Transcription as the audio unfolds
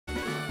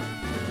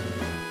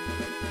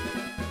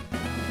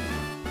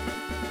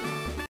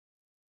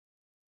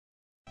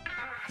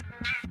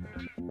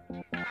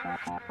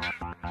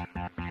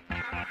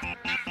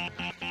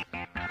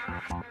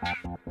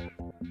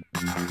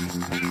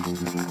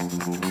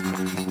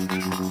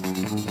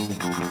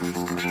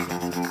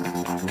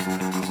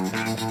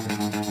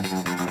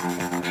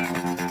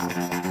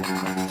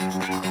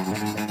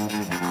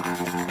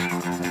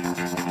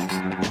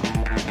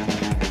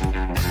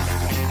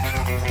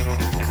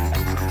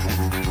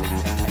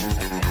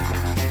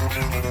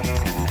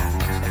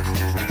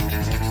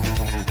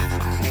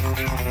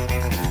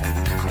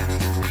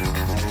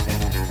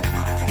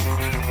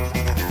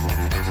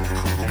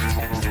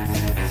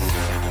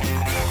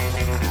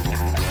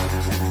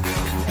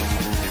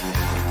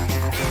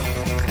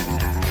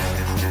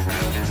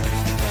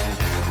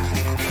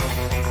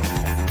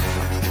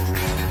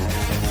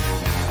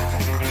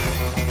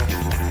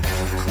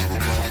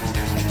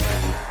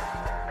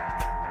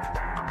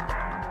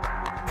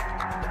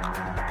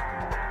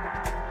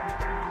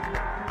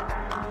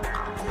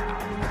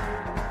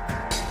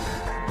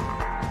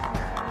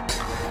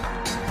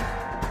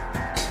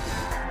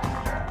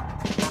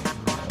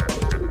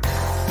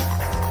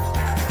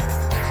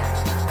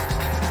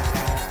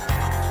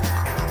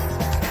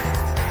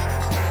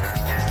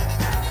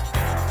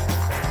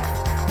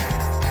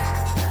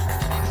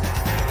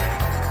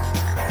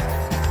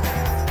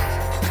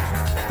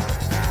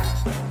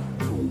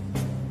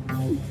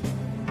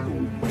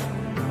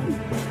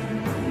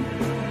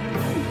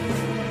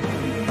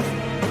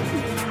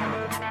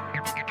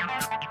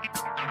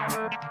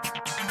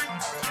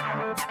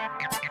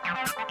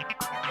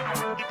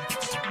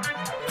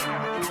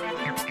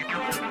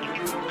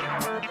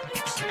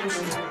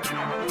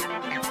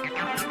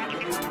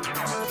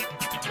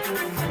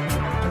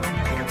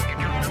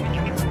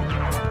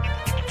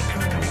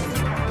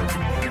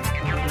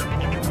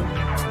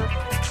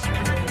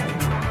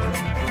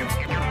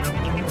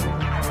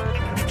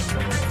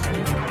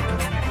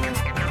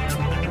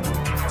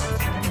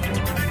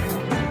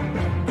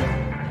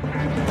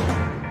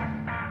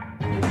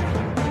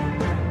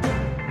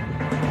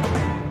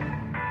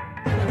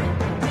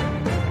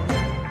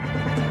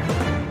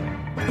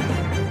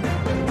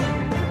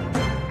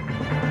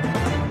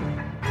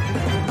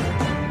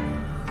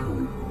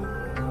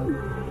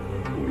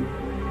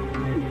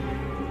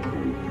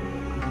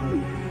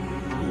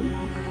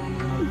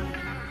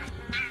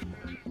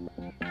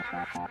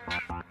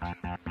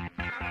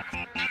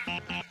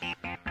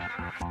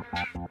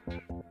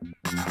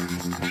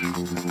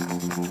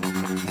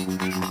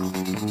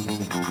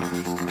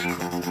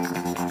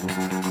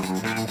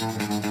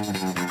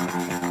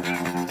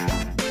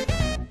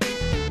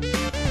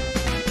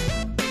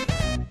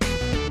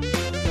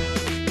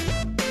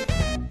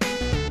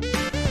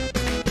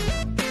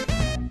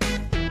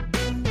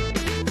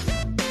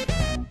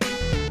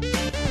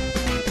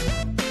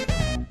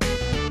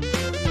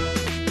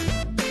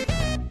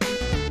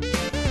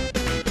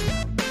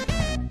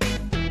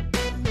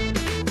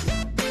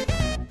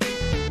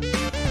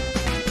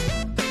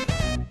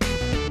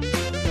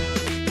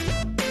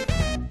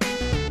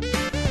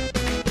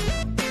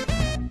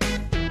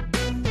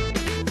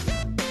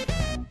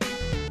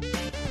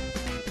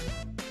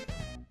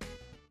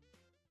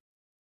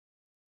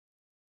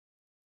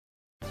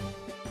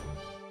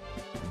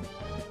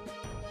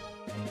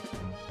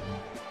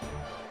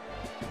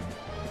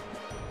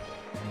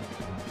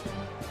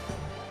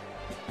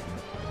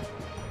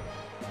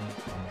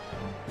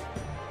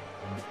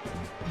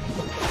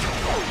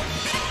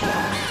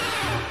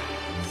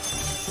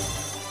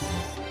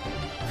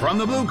From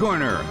the blue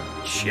corner,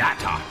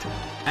 Chatot.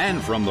 And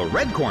from the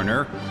red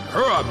corner,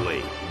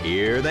 Hurriedly.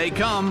 Here they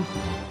come.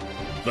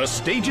 The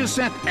stage is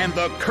set and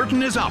the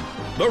curtain is up.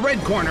 The red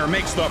corner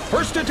makes the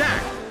first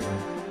attack.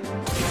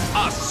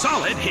 A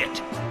solid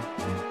hit.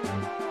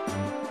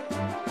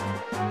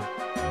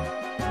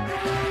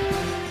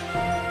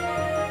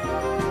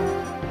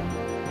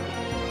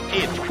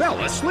 It fell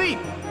asleep.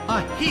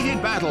 A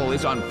heated battle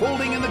is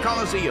unfolding in the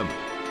Colosseum.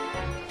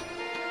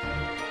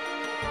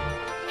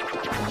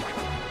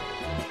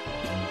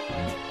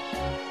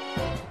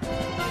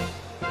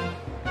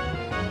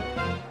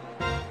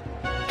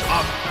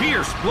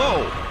 Fierce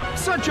blow!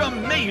 Such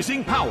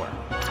amazing power!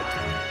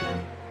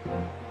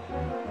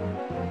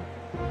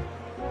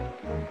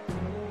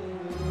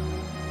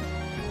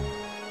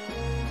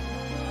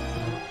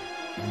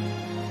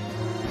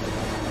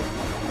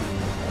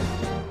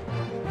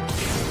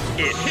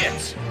 It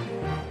hits!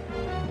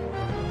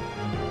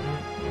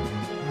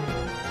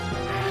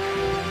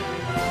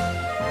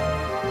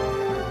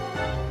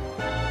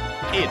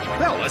 It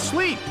fell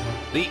asleep!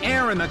 The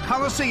air in the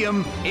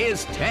Colosseum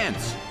is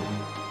tense.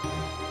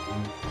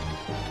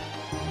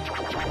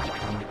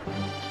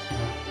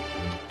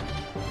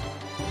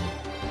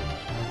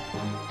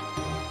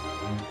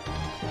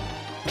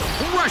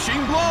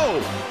 Rushing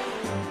blow!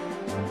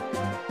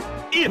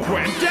 It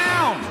went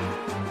down!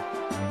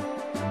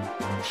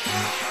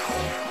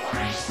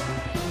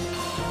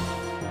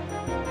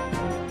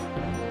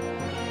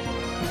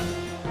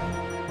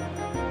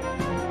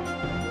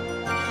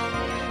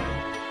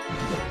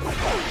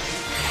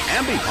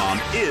 Ambipom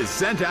is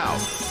sent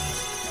out.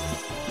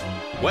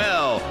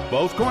 Well,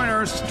 both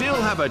corners still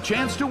have a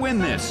chance to win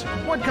this.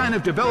 What kind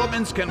of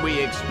developments can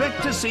we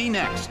expect to see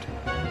next?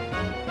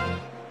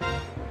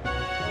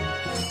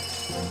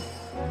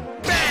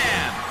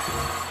 Bam!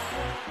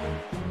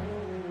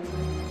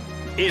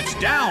 It's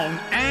down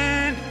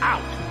and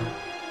out.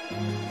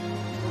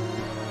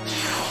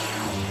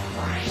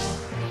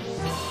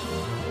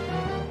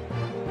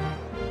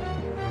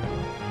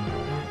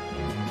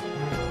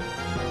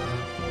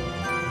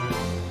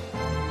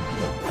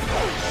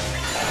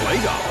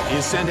 Clausdoll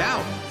is sent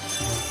out.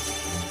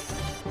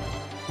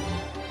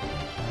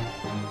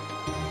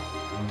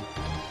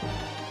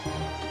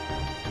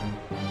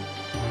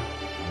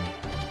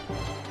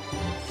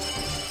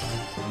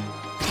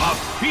 A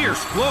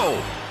fierce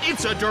blow.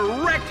 It's a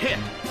direct hit.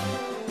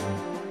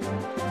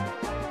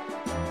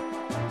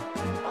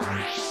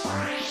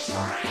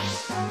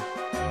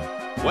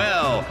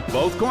 Well,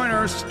 both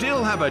corners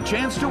still have a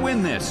chance to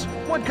win this.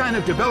 What kind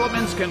of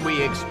developments can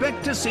we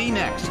expect to see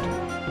next?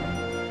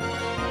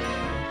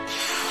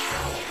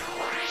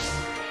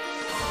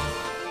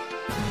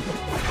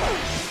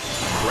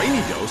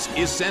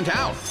 Is sent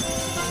out.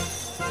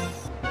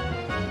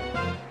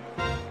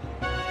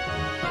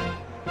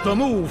 The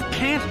move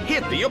can't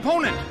hit the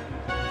opponent.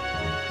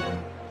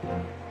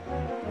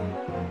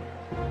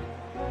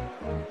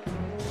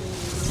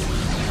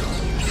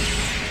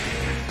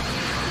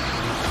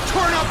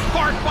 Torn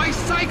apart by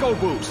Psycho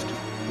Boost.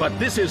 But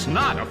this is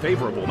not a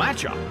favorable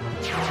matchup.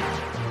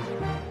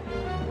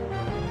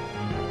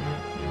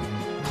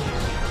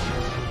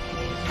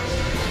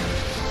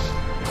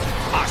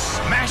 A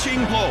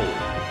smashing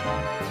blow.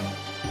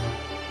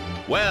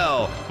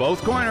 Well,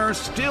 both corners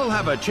still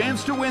have a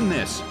chance to win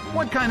this.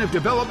 What kind of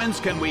developments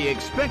can we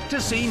expect to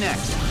see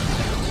next?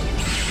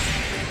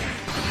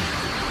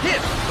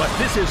 Hit, but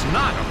this is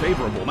not a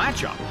favorable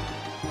matchup.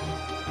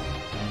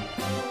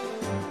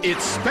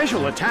 Its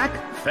special attack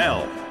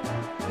fell.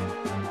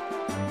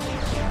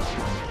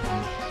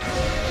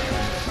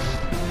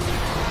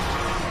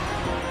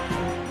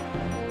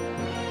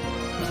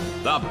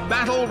 The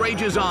battle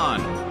rages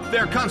on.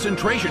 Their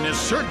concentration is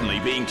certainly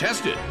being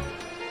tested.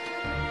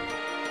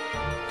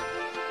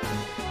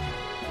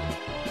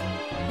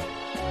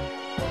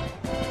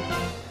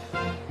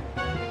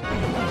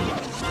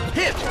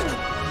 Hit!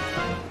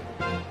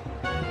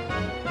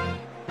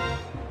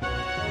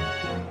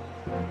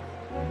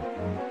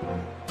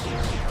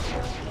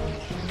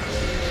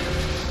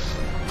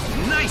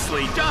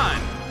 Nicely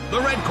done! The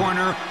red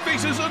corner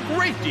faces a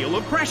great deal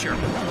of pressure.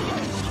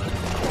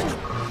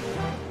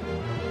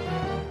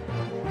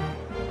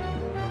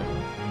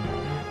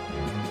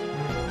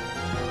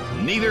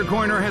 Neither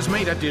corner has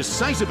made a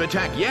decisive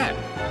attack yet.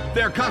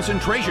 Their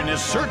concentration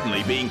is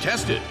certainly being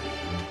tested.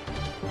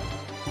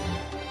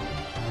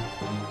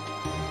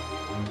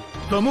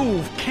 The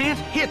move can't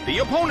hit the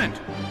opponent.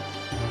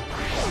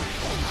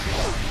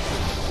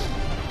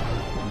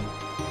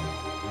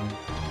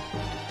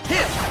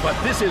 Hit,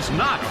 but this is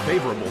not a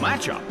favorable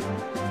matchup.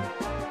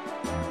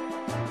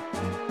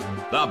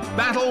 The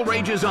battle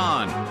rages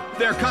on.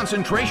 Their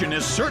concentration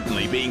is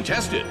certainly being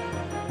tested.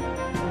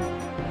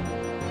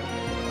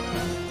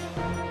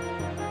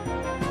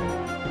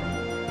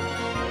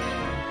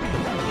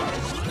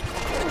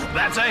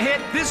 That's a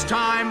hit this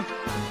time.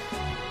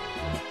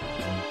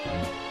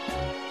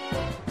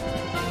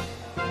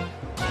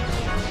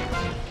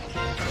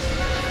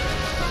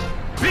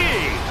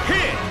 Big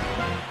hit.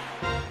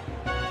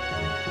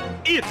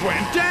 It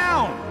went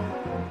down.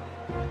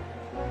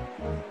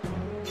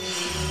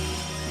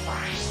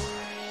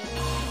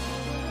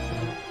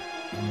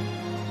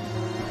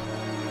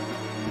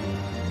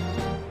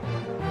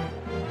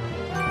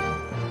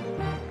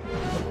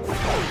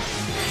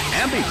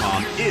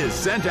 Pokémon is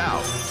sent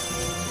out.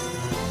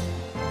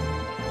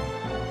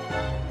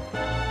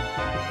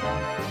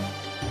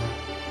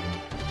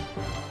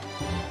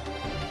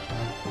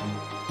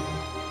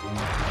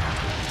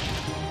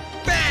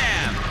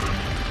 Bam!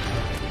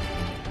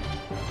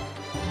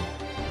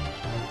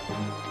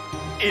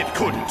 It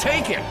couldn't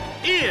take it.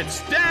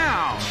 It's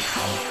down.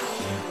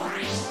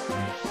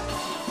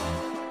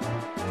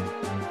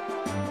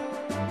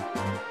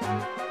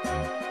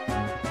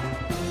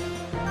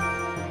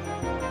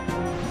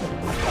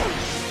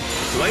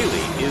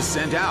 Is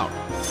sent out.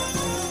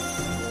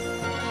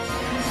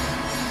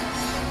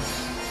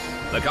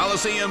 The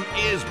Coliseum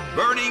is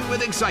burning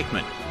with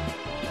excitement.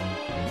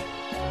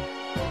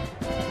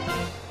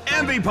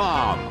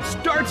 Ambipom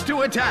starts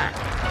to attack.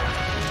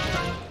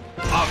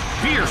 A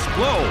fierce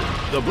blow.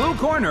 The blue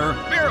corner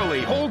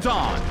barely holds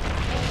on.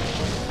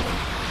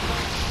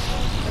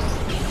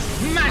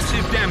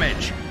 Massive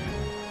damage.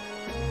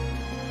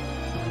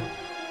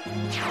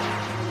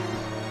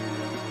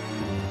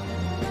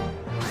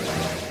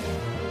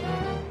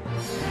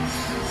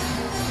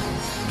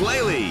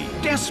 Glalie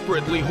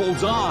desperately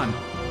holds on.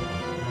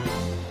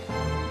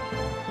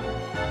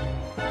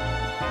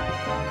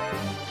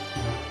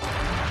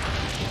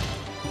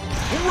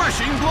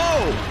 Rushing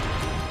blow.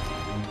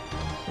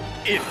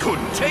 It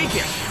couldn't take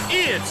it.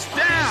 It's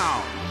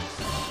down.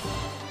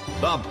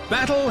 The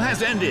battle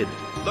has ended.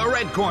 The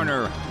red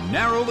corner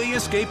narrowly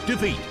escaped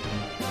defeat.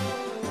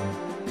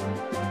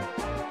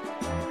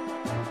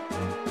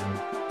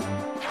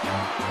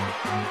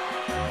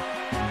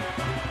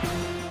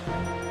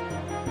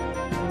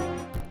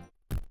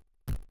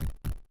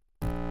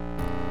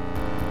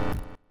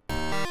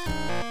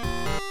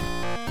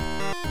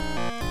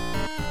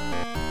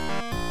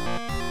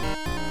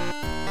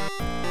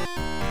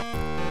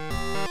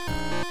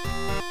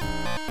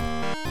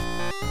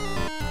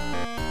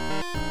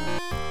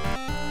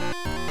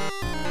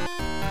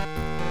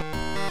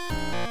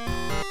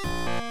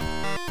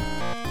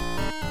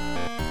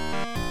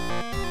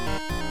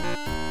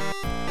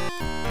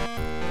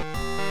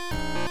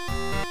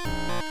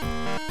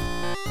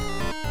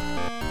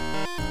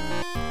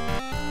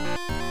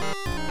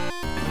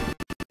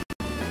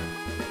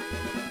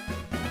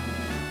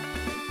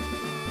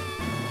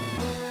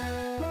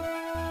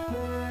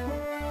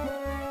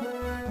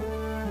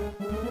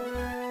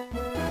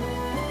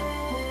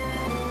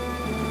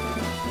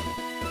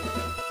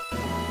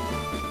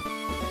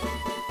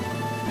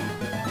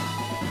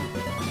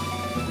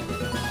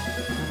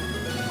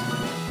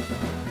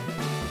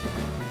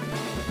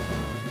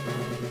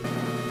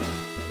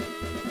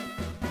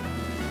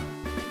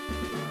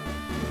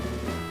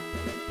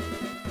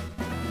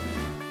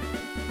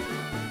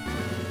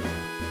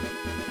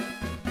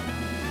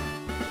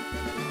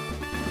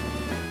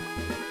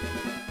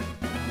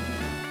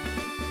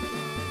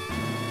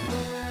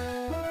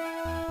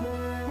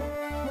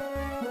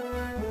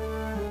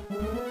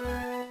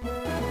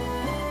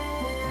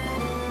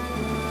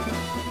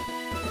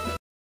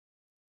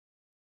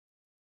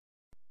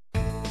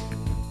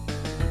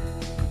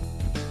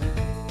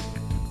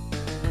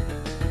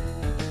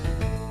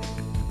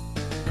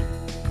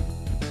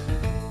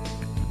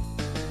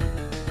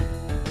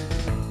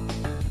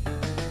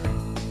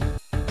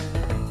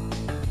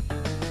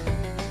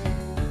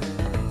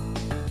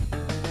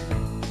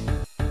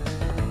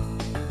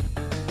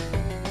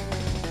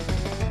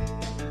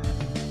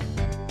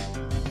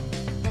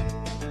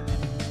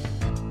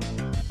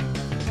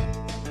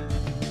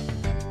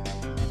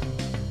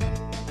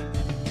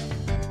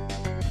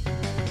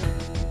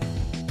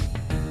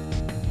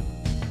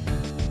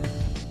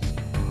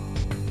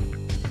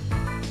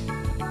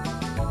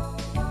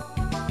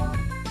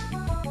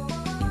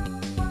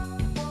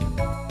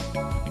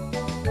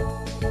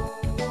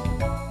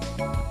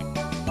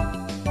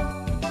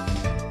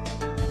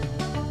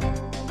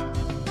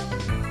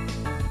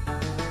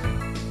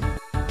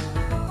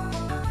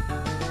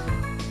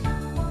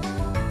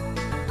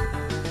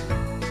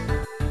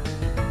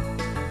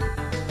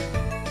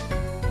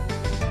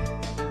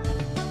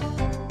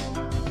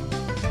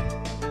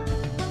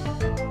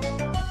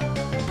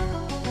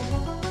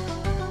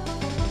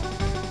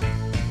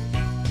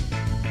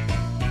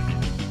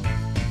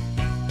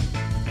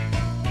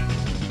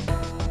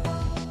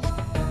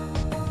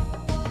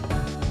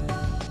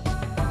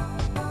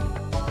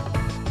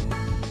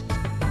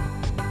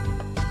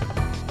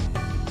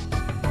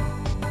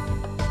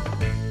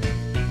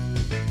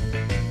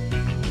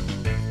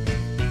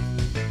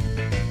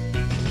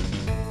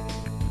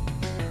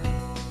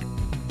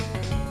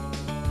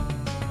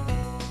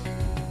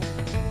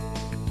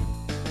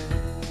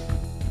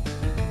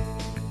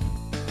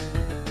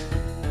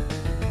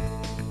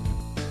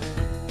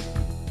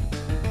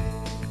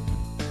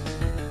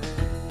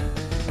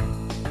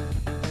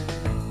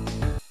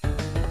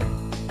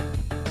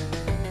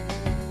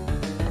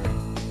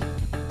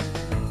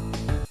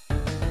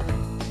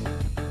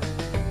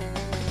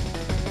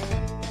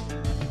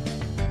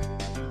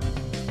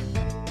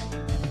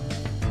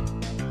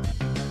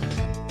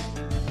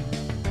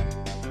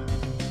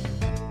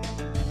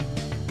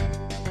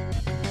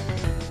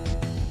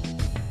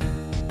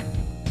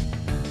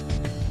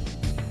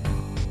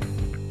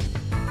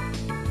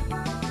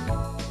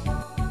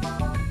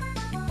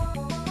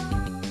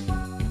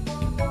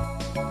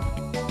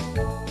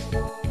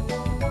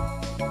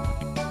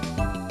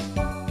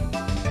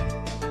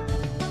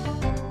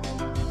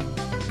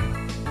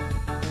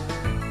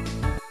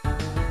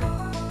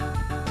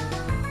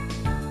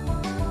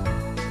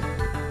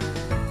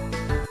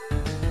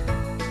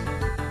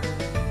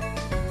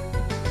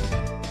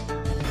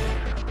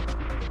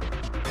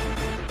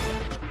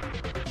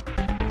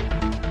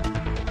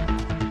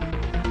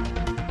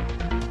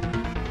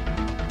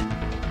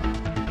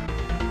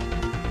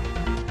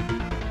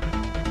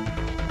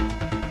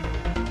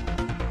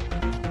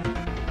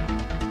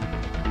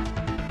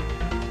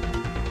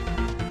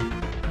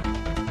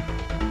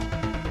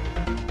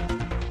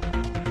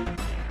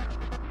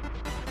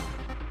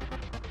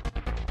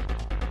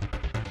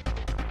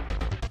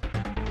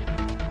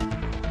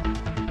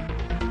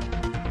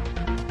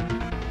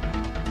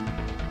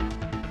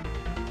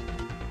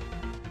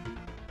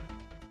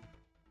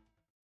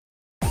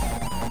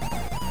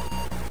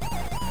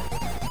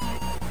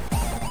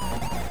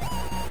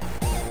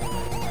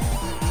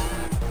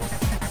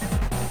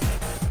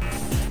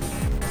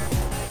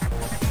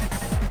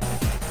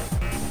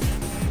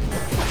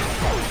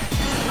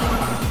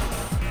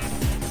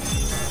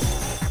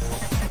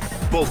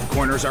 Both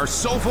corners are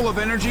so full of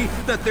energy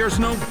that there's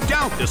no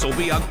doubt this will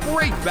be a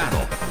great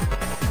battle.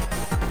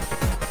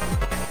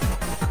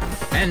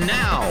 And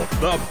now,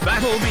 the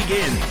battle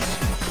begins.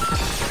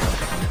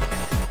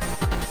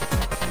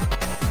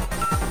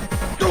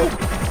 Oh,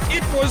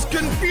 it was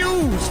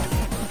confused.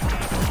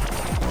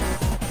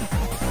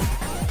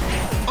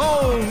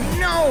 Oh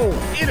no,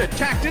 it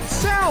attacked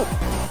itself.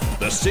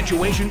 The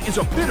situation is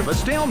a bit of a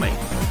stalemate.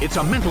 It's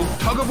a mental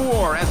tug of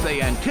war as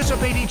they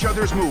anticipate each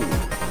other's move.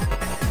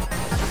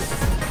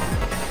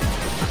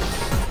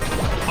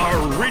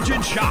 A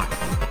rigid shot.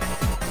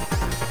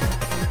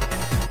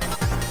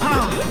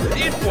 Ah,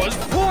 it was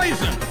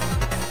poison.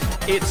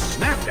 It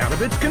snapped out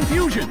of its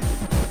confusion.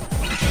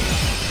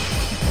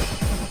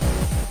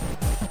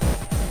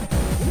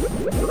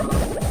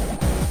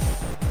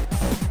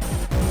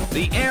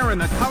 The air in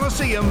the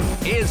Colosseum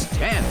is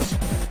tense.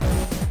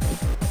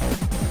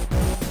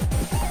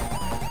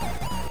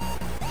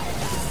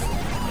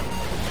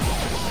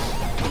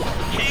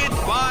 Hit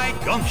by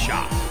gunk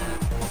shot.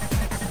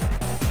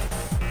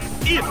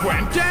 It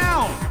went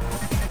down.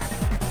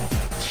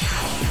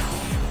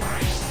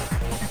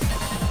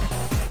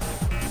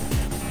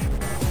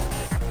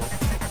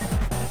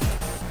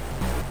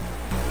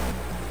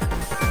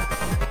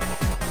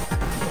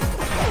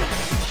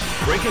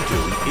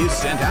 Breakatoon is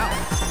sent out.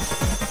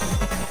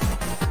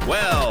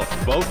 Well,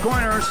 both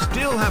corners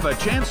still have a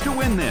chance to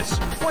win this.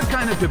 What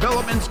kind of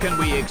developments can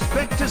we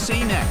expect to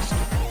see next?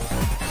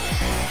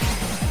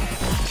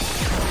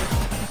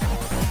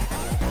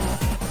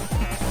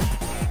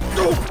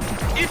 Oh,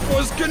 it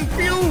was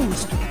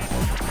confused.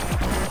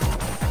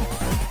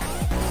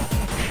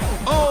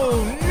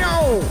 Oh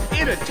no,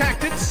 it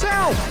attacked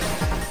itself.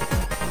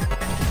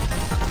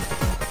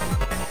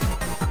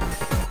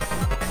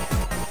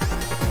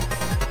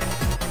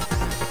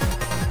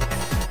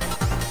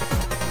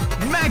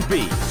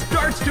 Magby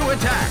starts to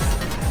attack.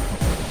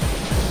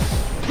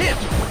 Hit!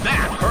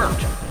 That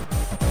hurt!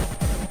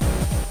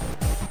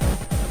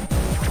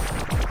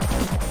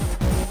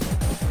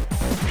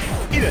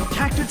 It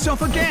attacked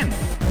itself again.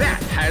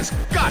 That has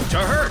got to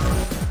hurt.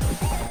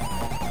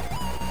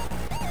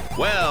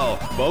 Well,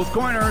 both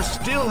corners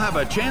still have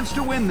a chance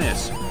to win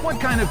this. What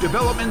kind of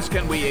developments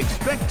can we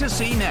expect to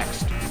see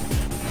next?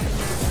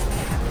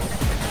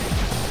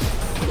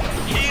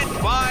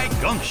 Hit by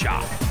gunk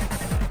shot.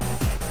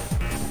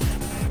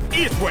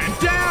 It went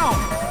down!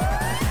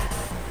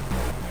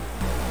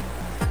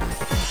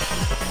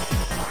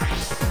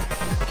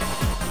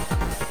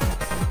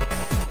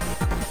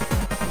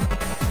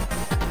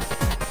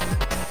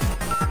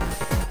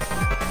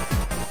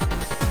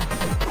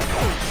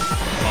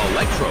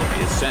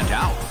 Electrode is sent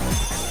out.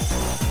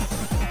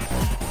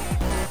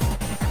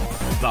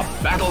 The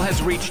battle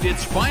has reached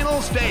its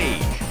final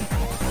stage.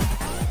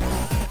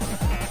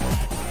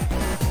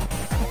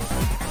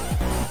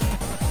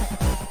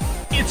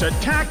 Its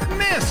attack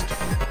missed!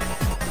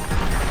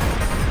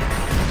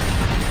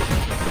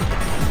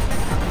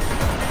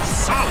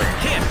 Solid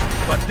hit,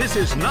 but this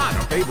is not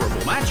a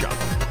favorable matchup.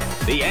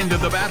 The end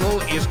of the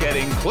battle is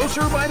getting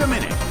closer by the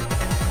minute.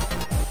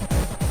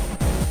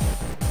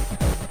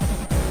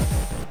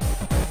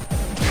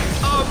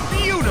 A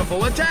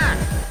beautiful attack!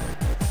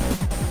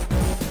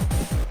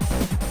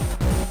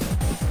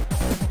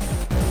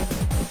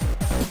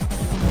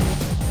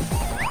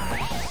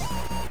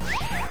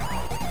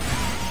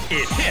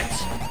 It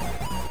hits!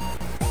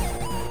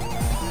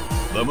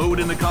 The mood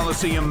in the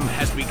Colosseum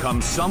has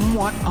become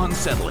somewhat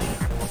unsettling.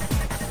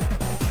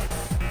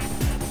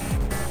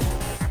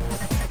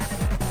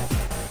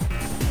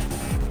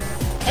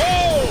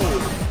 Oh!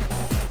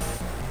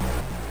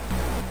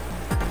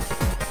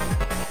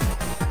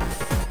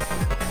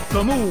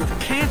 The move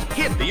can't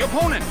hit the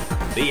opponent.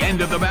 The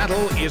end of the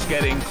battle is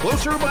getting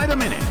closer by the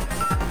minute.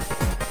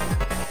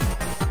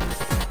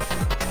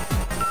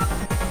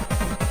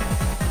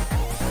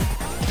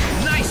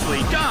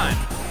 Nicely done!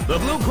 The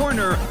blue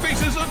corner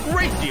faces a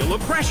great deal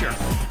of pressure.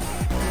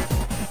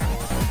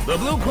 The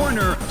blue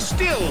corner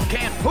still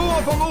can't pull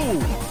off a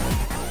move.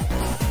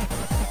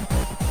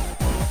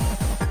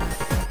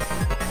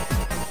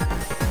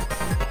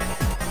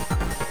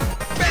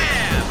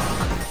 Bam!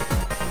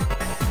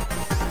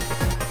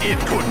 It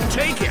couldn't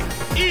take it.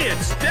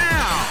 It's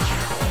down!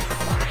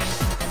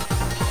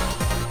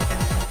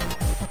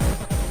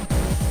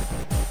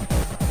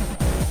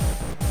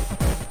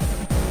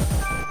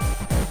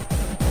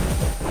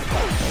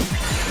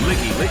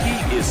 Licky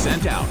Licky is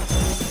sent out.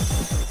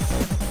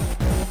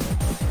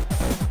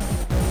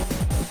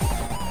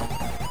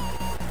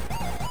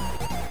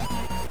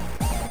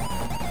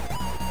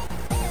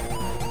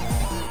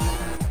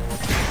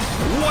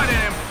 What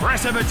an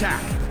impressive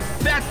attack!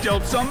 That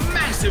dealt some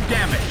massive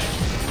damage.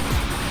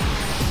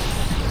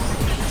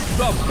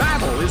 The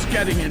battle is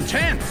getting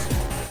intense.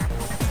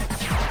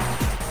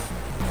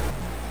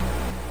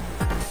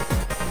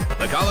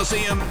 The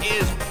Colosseum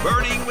is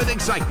burning with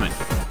excitement.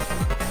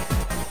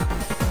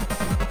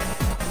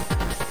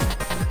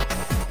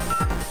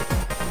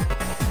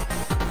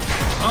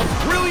 A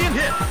brilliant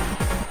hit!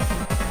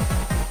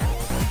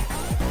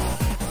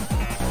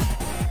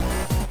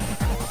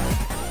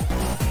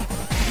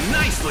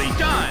 Nicely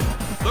done!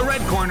 The red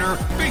corner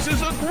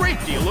faces a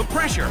great deal of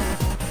pressure.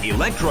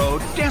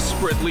 Electrode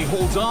desperately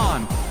holds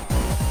on.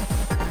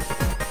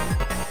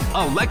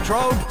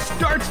 Electrode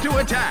starts to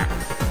attack.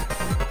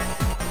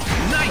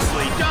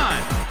 Nicely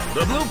done!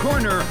 The blue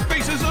corner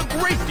faces a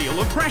great deal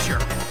of pressure.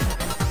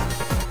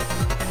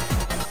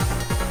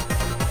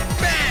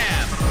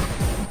 Bam!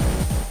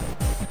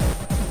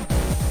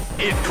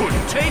 It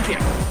couldn't take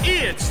it.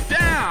 It's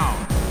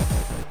down!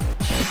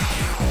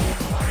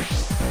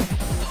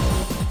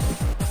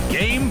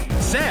 Game,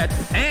 set,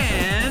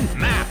 and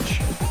match!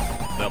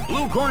 The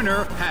blue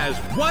corner has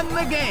won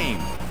the game.